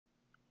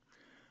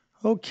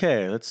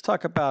Okay, let's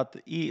talk about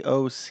the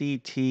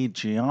EOCT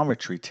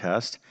Geometry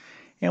test.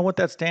 And what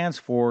that stands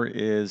for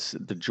is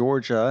the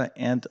Georgia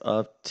End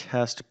of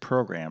Test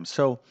Program.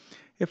 So,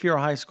 if you're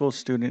a high school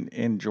student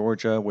in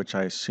Georgia, which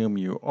I assume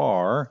you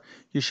are,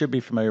 you should be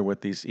familiar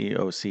with these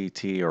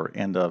EOCT or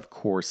End of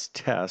Course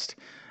Test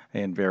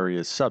in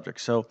various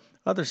subjects. So,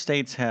 other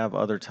states have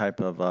other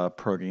type of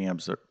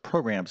programs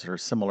that are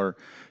similar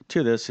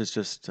to this. It's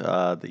just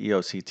the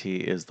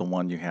EOCT is the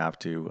one you have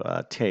to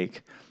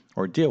take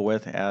or deal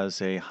with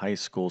as a high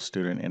school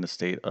student in the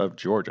state of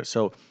Georgia.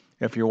 So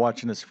if you're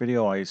watching this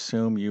video, I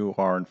assume you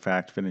are in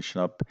fact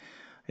finishing up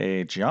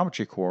a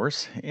geometry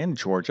course in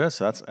Georgia,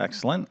 so that's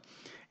excellent.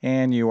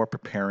 And you are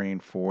preparing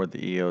for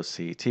the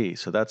EOCT.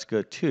 So that's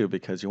good too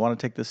because you want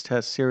to take this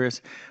test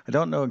serious. I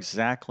don't know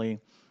exactly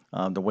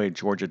the way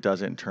Georgia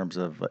does it in terms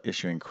of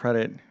issuing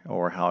credit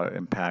or how it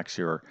impacts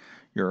your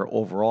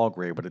overall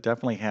grade, but it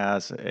definitely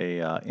has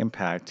a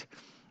impact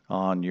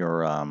on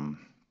your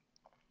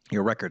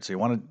record. So you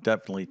want to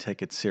definitely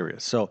take it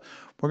serious. So what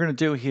we're going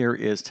to do here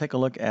is take a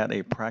look at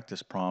a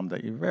practice problem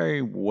that you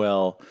very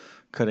well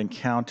could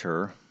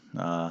encounter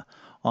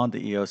on the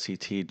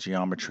EOCT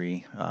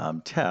geometry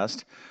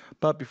test.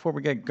 But before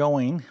we get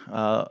going,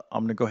 I'm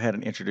going to go ahead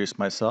and introduce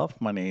myself.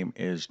 My name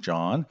is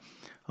John.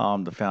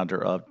 I'm the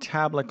founder of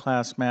Tablet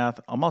Class Math.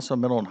 I'm also a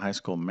middle and high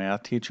school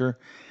math teacher.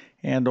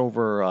 And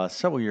over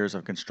several years,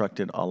 I've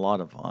constructed a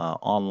lot of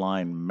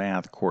online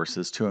math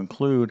courses to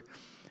include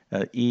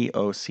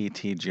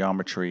EOCT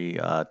Geometry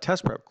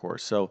test prep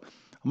course. So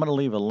I'm going to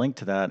leave a link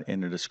to that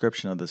in the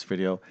description of this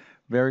video.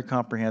 Very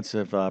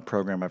comprehensive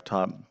program. I've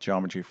taught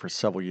geometry for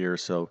several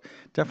years, so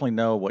definitely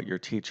know what your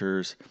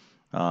teachers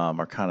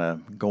are kind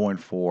of going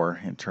for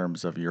in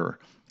terms of your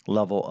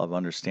level of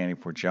understanding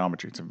for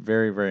geometry. It's a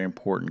very, very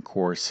important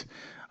course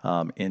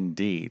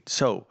indeed.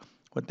 So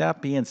with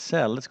that being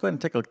said, let's go ahead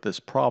and take a look at this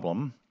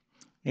problem.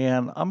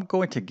 And I'm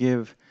going to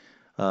give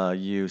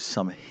you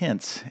some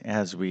hints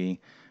as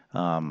we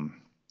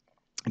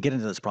get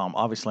into this problem.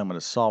 Obviously, I'm going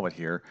to solve it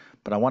here,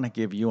 but I want to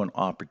give you an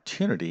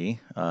opportunity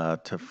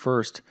to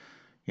first,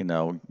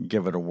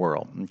 give it a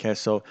whirl. Okay,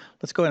 so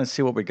let's go ahead and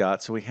see what we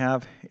got. So we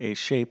have a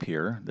shape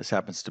here. This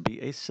happens to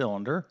be a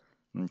cylinder.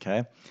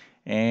 Okay,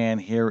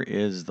 and here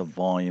is the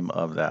volume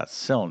of that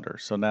cylinder.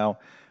 So now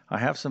I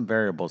have some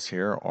variables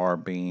here, R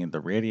being the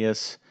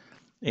radius,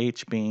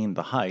 H being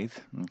the height.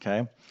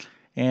 Okay,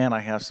 and I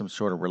have some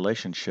sort of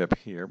relationship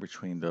here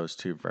between those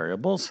two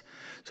variables.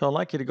 So I'd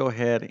like you to go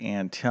ahead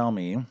and tell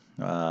me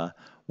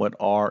what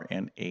R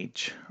and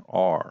H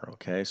are.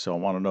 Okay, so I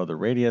want to know the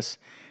radius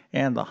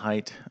and the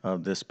height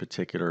of this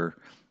particular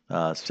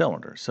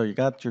cylinder. So you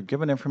got your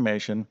given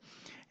information,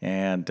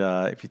 and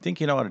if you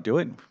think you know how to do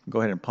it, go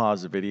ahead and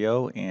pause the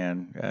video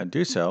and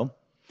do so.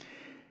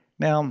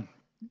 Now,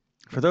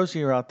 for those of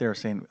you out there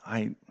saying,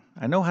 I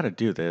know how to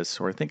do this,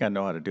 or I think I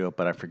know how to do it,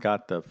 but I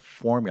forgot the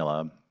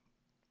formula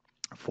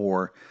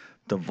for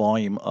the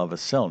volume of a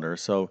cylinder.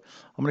 So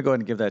I'm going to go ahead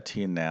and give that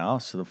to you now.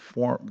 So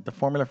the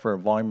formula for a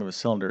volume of a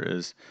cylinder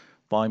is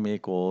volume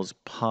equals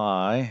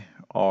pi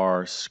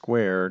r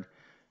squared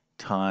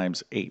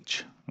times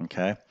h.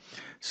 Okay,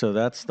 so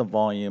that's the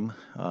volume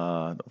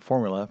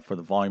formula for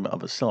the volume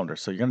of a cylinder.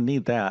 So you're going to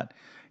need that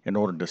in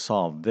order to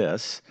solve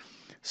this.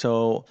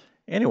 So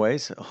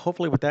anyways,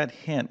 hopefully with that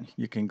hint,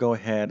 you can go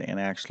ahead and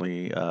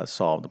actually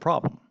solve the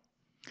problem.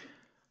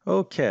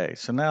 Okay,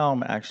 so now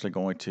I'm actually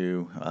going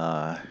to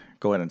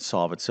go ahead and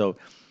solve it. So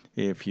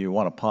if you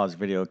want to pause the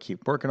video,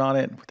 keep working on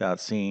it without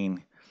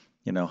seeing,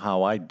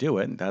 how I do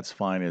it, that's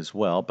fine as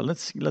well. But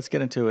let's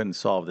get into it and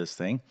solve this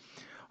thing.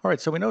 All right,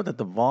 so we know that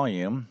the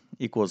volume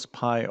equals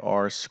pi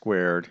r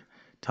squared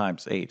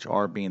times h,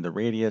 r being the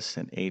radius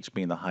and h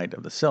being the height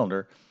of the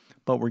cylinder.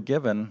 But we're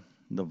given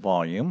the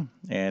volume,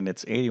 and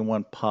it's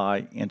 81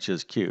 pi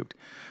inches cubed.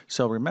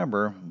 So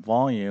remember,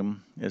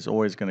 volume is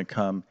always going to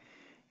come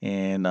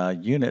in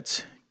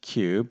units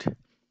cubed,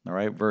 all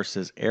right,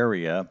 versus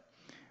area,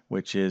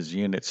 which is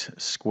units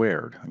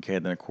squared. Okay,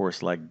 then of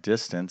course, like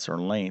distance or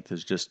length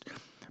is just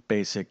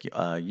basic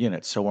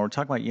units. So when we're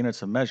talking about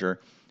units of measure,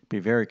 be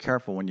very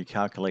careful when you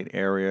calculate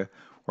area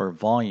or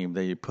volume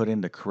that you put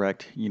in the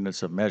correct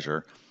units of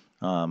measure.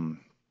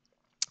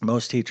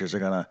 Most teachers are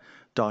going to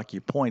dock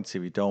you points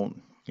if you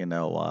don't, in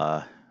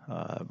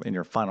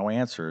your final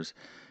answers,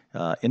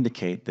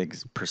 indicate the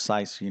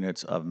precise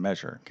units of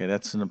measure. Okay,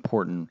 that's an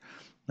important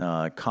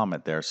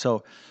comment there.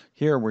 So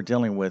here we're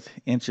dealing with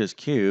inches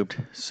cubed,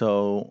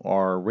 so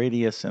our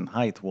radius and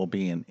height will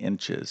be in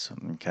inches.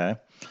 Okay.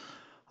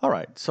 All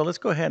right, so let's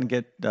go ahead and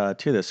get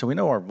to this. So we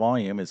know our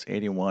volume is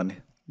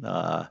 81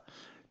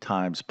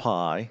 times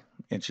pi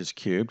inches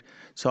cubed.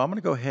 So I'm going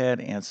to go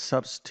ahead and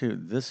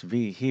substitute this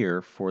V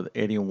here for the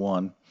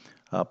 81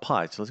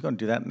 pi. So let's go and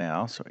do that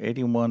now. So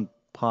 81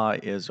 pi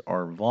is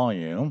our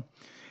volume.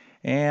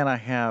 And I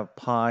have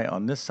pi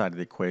on this side of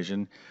the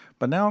equation.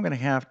 But now I'm going to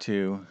have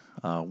to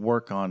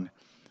work on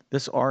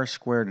this r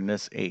squared and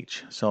this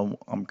h. So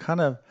I'm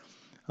kind of,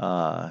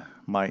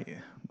 my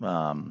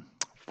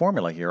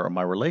formula here, or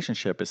my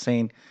relationship is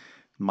saying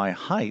my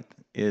height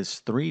is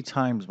 3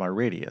 times my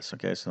radius.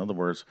 Okay, so in other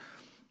words,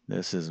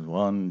 this is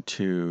 1,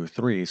 2,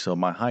 3. So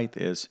my height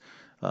is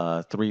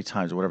 3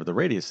 times whatever the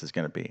radius is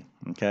going to be.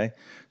 Okay,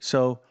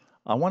 so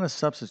I want to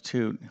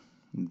substitute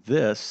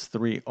this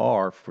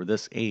 3r for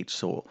this h.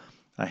 So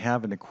I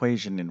have an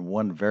equation in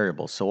one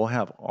variable. So we'll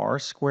have r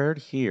squared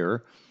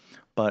here,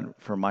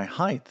 but for my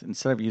height,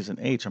 instead of using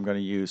h, I'm going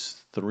to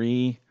use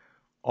 3r.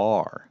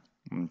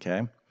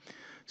 Okay,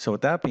 so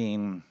with that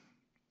being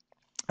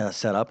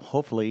set up,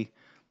 hopefully,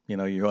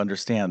 you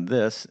understand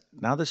this.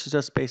 Now this is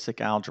just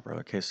basic algebra,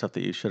 okay, stuff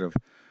that you should have,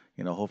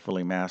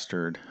 hopefully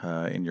mastered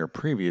in your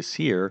previous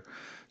year.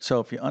 So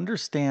if you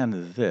understand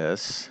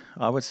this,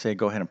 I would say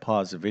go ahead and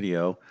pause the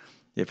video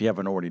if you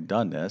haven't already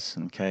done this,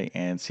 okay,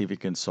 and see if you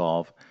can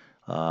solve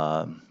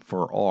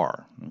for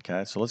r,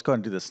 okay. So let's go ahead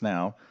and do this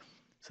now.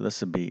 So this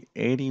would be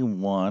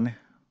 81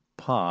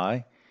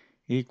 pi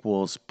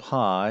equals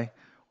pi.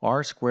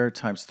 R squared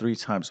times 3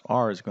 times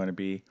r is going to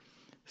be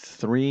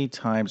 3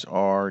 times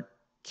r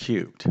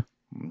cubed.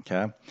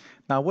 Okay.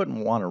 Now I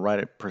wouldn't want to write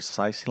it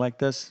precisely like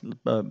this.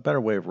 A better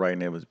way of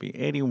writing it would be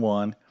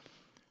 81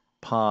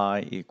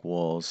 pi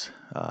equals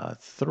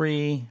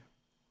 3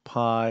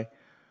 pi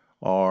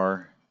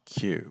r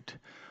cubed.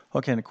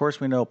 Okay, and of course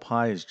we know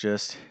pi is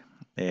just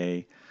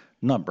a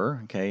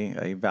number, okay,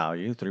 a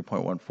value,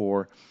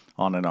 3.14,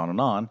 on and on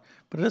and on.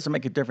 But it doesn't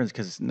make a difference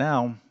because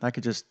now I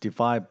could just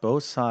divide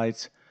both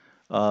sides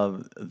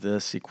of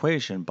this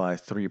equation by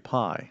 3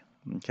 pi.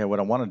 Okay, what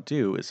I want to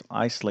do is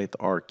isolate the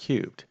r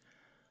cubed.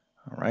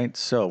 All right,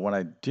 so when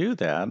I do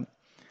that,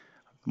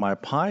 my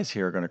pi's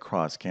here are going to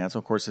cross cancel.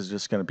 Of course, it's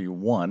just going to be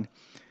 1.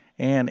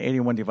 And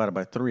 81 divided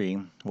by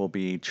 3 will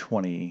be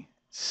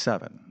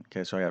 27.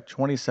 Okay, so I have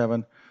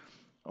 27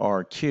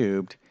 r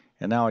cubed.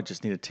 And now I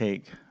just need to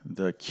take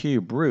the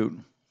cube root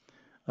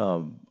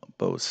of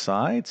both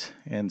sides.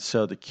 And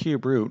so the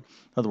cube root,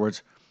 in other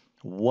words,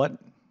 what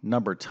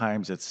number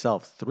times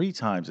itself 3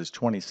 times is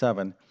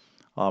 27.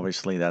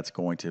 Obviously, that's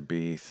going to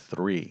be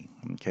 3.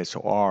 Okay, so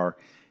r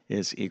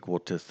is equal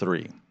to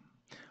 3.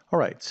 All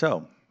right,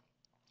 so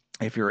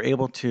if you're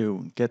able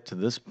to get to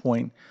this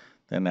point,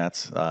 then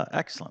that's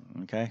excellent.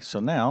 Okay,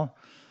 so now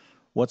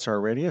what's our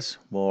radius?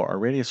 Well, our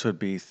radius would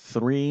be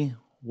 3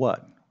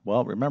 what?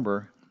 Well,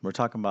 remember, we're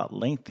talking about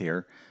length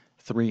here,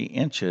 3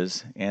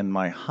 inches, and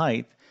my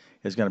height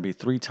is going to be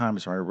 3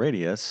 times my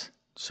radius.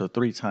 So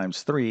 3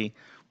 times 3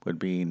 would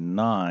be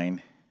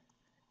 9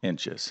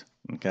 inches.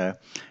 Okay,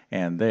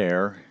 and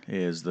there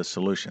is the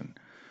solution.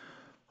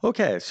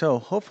 Okay, so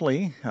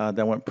hopefully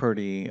that went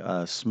pretty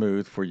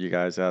smooth for you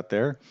guys out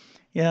there.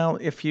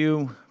 If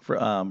you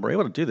were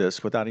able to do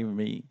this without even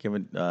me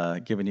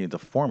giving you the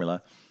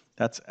formula,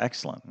 that's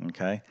excellent,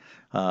 okay?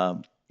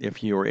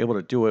 If you were able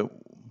to do it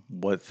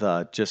with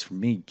just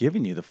me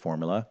giving you the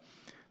formula,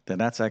 then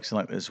that's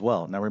excellent as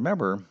well. Now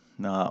remember,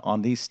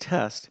 on these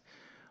tests,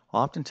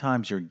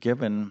 oftentimes you're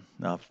given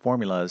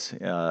formulas.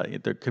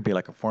 There could be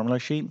like a formula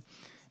sheet.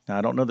 Now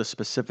I don't know the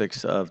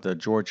specifics of the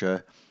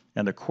Georgia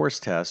and the course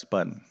test,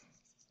 but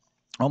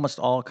almost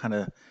all kind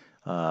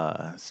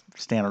of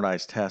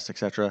standardized tests,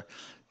 etc.,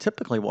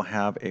 typically will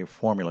have a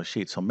formula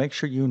sheet. So make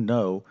sure you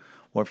know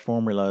what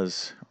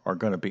formulas are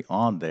going to be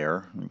on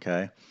there,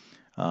 okay,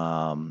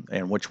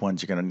 and which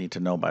ones you're going to need to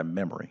know by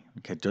memory.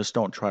 Okay, just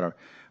don't try to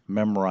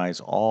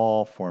memorize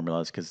all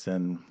formulas because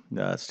then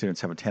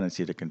students have a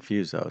tendency to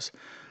confuse those.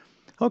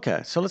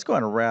 Okay, so let's go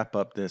ahead and wrap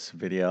up this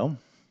video.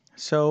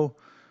 So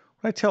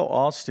what I tell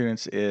all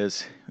students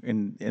is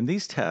in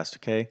these tests,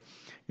 okay,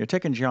 you're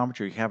taking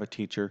geometry, you have a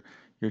teacher.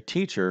 Your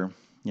teacher,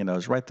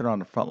 is right there on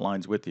the front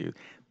lines with you.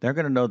 They're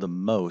going to know the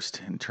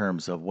most in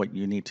terms of what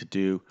you need to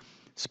do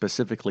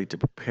specifically to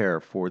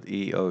prepare for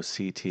the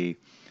EOCT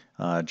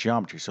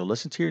geometry. So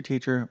listen to your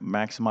teacher,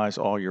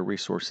 maximize all your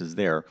resources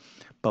there.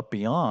 But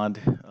beyond,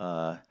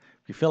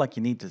 if you feel like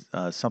you need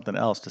something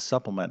else to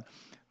supplement,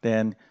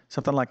 then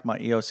something like my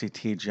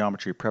EOCT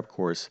geometry prep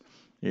course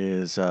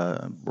is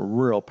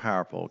real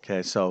powerful.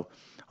 Okay, so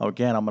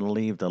again, I'm going to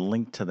leave the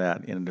link to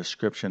that in the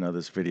description of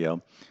this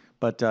video.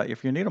 But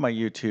if you're new to my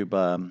YouTube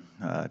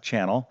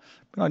channel,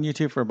 I've been on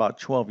YouTube for about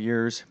 12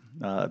 years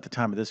at the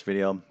time of this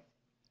video.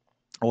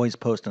 Always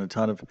posting a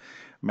ton of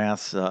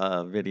math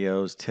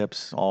videos,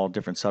 tips, all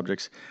different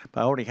subjects.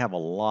 But I already have a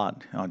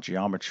lot on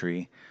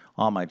geometry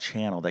on my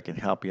channel that can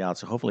help you out.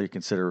 So hopefully you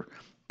consider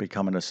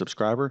becoming a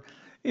subscriber.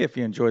 If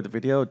you enjoyed the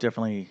video,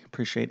 definitely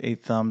appreciate a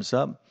thumbs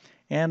up.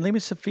 And leave me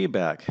some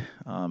feedback.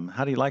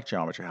 How do you like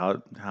geometry?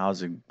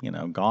 How's it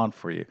gone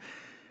for you?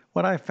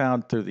 What I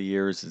found through the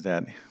years is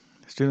that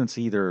students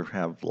either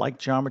have liked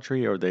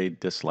geometry or they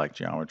dislike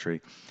geometry.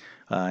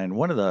 And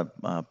one of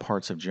the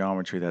parts of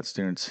geometry that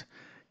students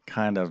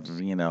kind of,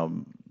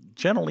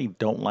 generally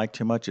don't like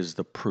too much is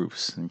the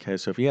proofs. Okay,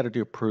 so if you had to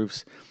do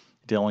proofs,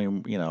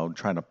 dealing,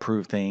 trying to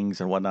prove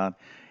things and whatnot,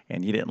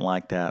 and you didn't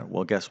like that,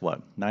 well, guess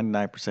what?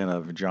 99%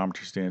 of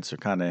geometry students are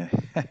kind of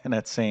in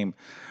that same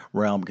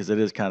realm because it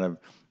is kind of,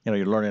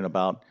 you're learning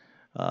about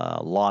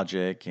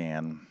logic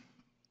and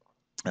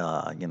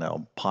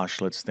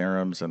postulates,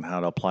 theorems, and how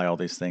to apply all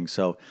these things.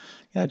 So,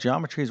 yeah,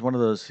 geometry is one of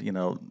those,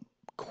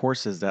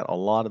 courses that a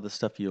lot of the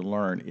stuff you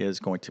learn is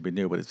going to be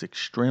new, but it's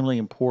extremely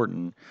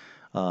important,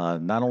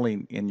 not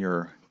only in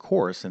your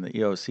course in the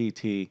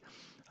EOCT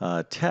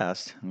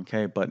test,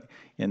 okay, but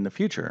in the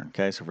future,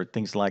 okay. So for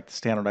things like the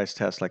standardized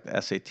tests like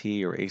the SAT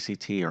or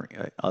ACT or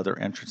other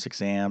entrance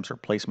exams or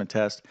placement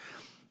tests,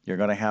 you're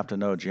going to have to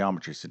know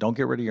geometry. So don't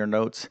get rid of your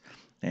notes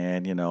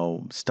and,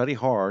 study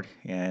hard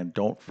and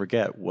don't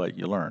forget what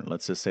you learned.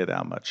 Let's just say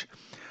that much.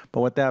 But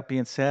with that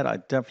being said, I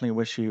definitely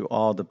wish you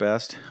all the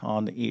best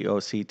on the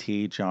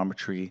EOCT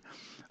geometry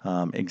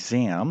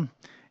exam.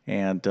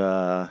 And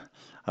I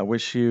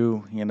wish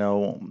you,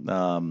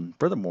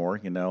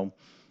 furthermore,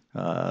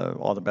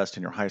 all the best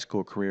in your high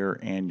school career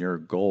and your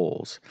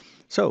goals.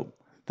 So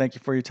thank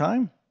you for your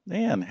time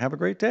and have a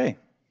great day.